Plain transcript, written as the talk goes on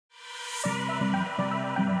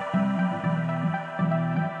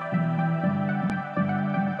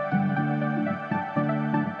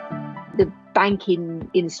banking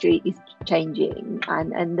industry is changing,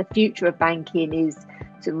 and the future of banking is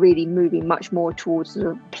sort of really moving much more towards sort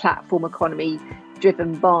of platform economy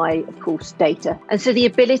driven by, of course, data. And so the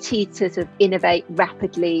ability to sort of innovate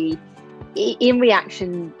rapidly in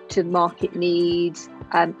reaction to market needs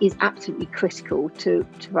is absolutely critical to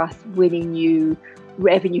us winning new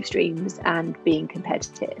revenue streams and being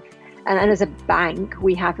competitive. And as a bank,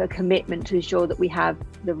 we have a commitment to ensure that we have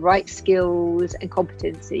the right skills and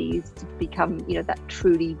competencies to become, that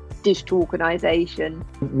truly digital organisation.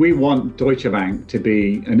 We want Deutsche Bank to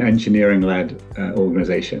be an engineering-led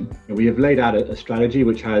organisation. We have laid out a strategy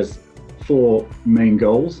which has 4 main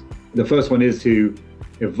goals. The first one is to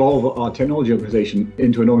evolve our technology organisation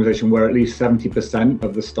into an organisation where at least 70%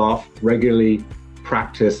 of the staff regularly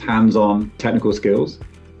practice hands-on technical skills.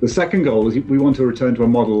 The second goal is we want to return to a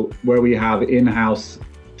model where we have in-house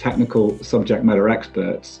technical subject matter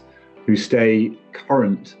experts who stay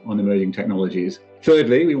current on emerging technologies.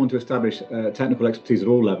 Thirdly, we want to establish technical expertise at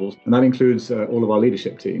all levels, and that includes all of our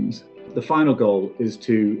leadership teams. The final goal is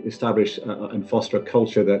to establish and foster a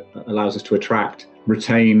culture that allows us to attract,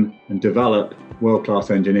 retain, and develop world-class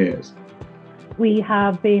engineers. We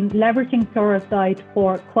have been leveraging Pluralsight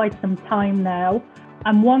for quite some time now.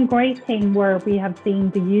 And one great thing where we have seen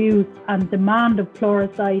the use and demand of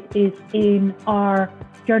Pluralsight is in our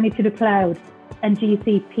journey to the cloud and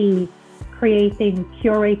GCP, creating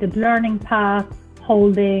curated learning paths,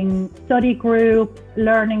 holding study group,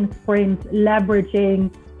 learning sprints,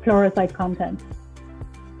 leveraging Pluralsight content.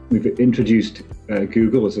 We've introduced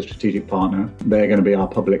Google as a strategic partner. They're going to be our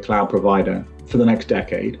public cloud provider for the next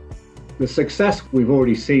decade. The success we've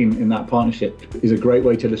already seen in that partnership is a great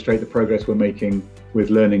way to illustrate the progress we're making with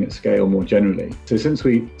learning at scale more generally. So since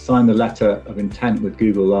we signed the letter of intent with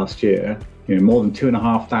Google last year, more than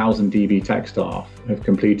 2,500 DB tech staff have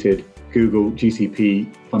completed Google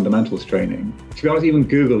GCP fundamentals training. To be honest, even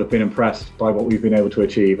Google have been impressed by what we've been able to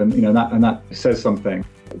achieve, and that says something.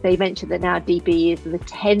 They mentioned that now DB is the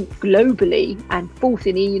 10th globally and 4th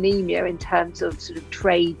in EMEA in terms of sort of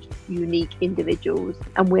trade unique individuals.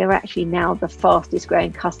 And we're actually now the fastest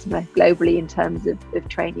growing customer globally in terms of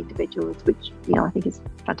trained individuals, which, I think is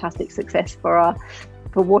fantastic success for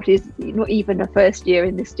what is not even a first year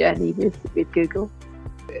in this journey with Google.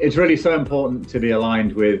 It's really so important to be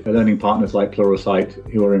aligned with learning partners like Pluralsight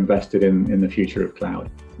who are invested in the future of cloud.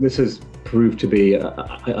 This has proved to be,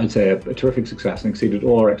 I'd say, a terrific success and exceeded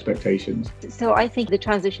all our expectations. So I think the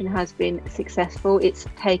transition has been successful. It's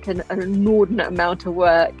taken an inordinate amount of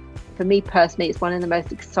work. For me personally, it's one of the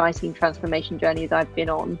most exciting transformation journeys I've been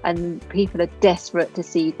on, and people are desperate to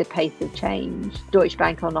see the pace of change. Deutsche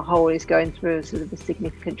Bank on the whole is going through sort of a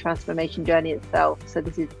significant transformation journey itself, so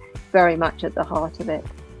this is very much at the heart of it.